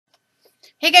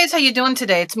Hey guys, how you doing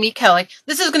today? It's me, Kelly.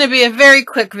 This is going to be a very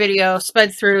quick video,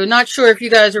 sped through. Not sure if you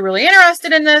guys are really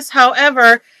interested in this.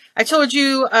 However, I told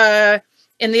you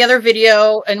in the other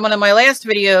video, in one of my last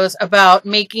videos, about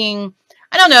making,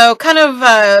 I don't know, kind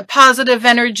of positive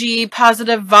energy,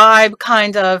 positive vibe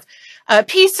kind of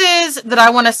pieces that I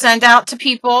want to send out to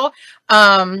people.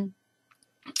 You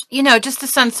know, just to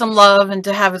send some love and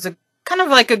to have as a kind of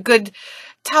like a good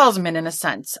talisman in a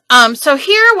sense. So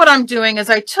here what I'm doing is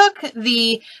I took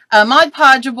the Mod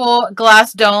Podgeable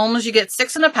glass domes. You get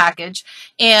 6 in a package,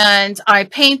 and I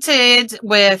painted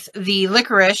with the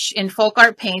licorice in folk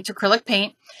art paint, acrylic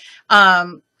paint,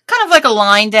 kind of like a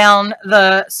line down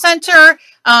the center.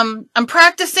 I'm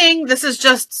practicing. This is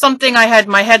just something I had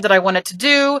in my head that I wanted to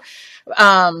do.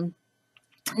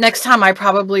 Next time I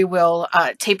probably will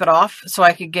tape it off so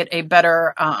I could get a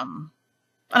better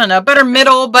I don't know, better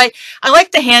middle, but I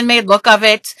like the handmade look of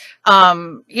it,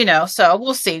 you know, so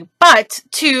we'll see. But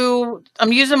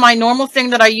I'm using my normal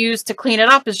thing that I use to clean it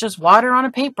up is just water on a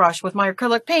paintbrush with my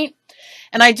acrylic paint.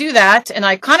 And I do that, and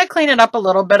I kind of clean it up a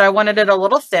little bit. I wanted it a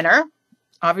little thinner.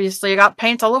 Obviously, I got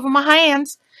paint all over my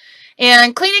hands.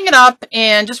 And cleaning it up,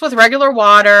 and just with regular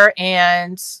water,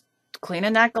 and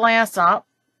cleaning that glass up.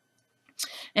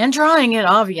 And drying it,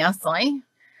 obviously.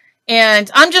 And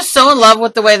I'm just so in love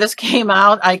with the way this came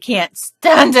out. I can't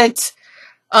stand it.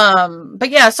 But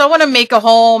yeah, so I want to make a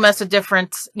whole mess of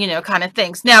different, you know, kind of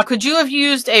things. Now, could you have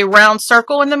used a round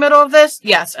circle in the middle of this?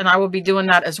 Yes, and I will be doing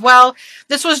that as well.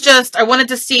 This was just, I wanted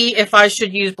to see if I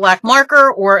should use black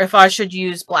marker or if I should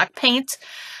use black paint.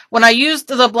 When I used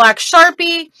the black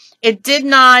Sharpie, it did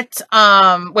not,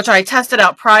 which I tested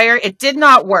out prior, it did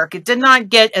not work. It did not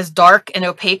get as dark and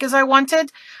opaque as I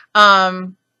wanted.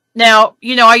 Now,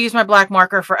 you know, I use my black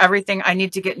marker for everything. I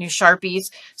need to get new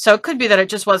Sharpies. So it could be that it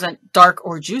just wasn't dark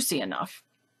or juicy enough.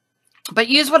 But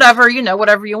use whatever, you know,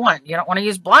 whatever you want. You don't want to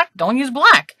use black? Don't use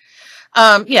black.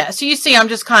 Yeah, so you see I'm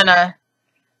just kind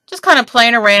of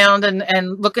playing around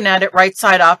and looking at it right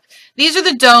side up. These are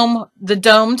the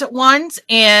domed ones,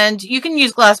 and you can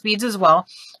use glass beads as well.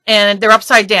 And they're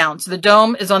upside down. So the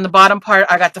dome is on the bottom part.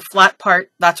 I got the flat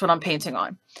part. That's what I'm painting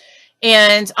on.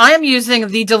 And I am using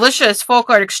the delicious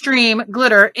Folk Art Extreme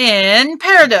glitter in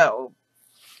Peridot.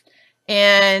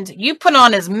 And you put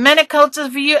on as many coats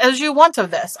as you want of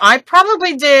this. I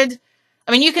probably did,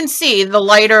 I mean, you can see the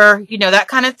lighter, you know, that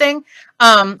kind of thing.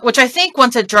 Which I think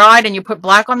once it dried and you put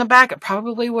black on the back, it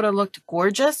probably would have looked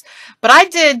gorgeous. But I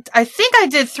think I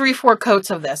did 3-4 coats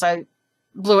of this. I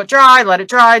blew it dry, let it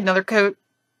dry, another coat.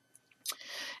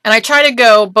 And I try to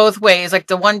go both ways. Like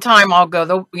the one time I'll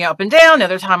go up and down. The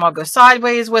other time I'll go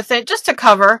sideways with it just to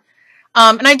cover.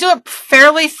 And I do it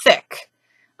fairly thick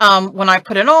when I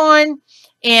put it on.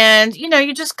 And, you know,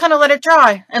 you just kind of let it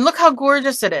dry. And look how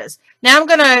gorgeous it is. Now I'm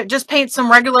going to just paint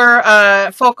some regular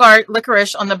folk art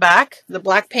licorice on the back, the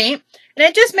black paint. And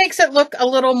it just makes it look a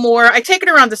little more, I take it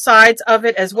around the sides of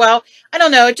it as well. I don't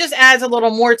know, it just adds a little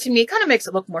more to me. It kind of makes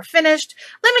it look more finished.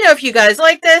 Let me know if you guys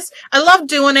like this. I love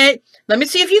doing it. Let me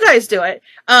see if you guys do it.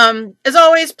 As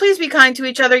always, please be kind to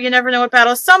each other. You never know what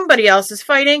battle somebody else is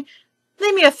fighting.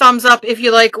 Leave me a thumbs up if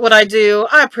you like what I do.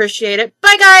 I appreciate it.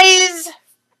 Bye, guys!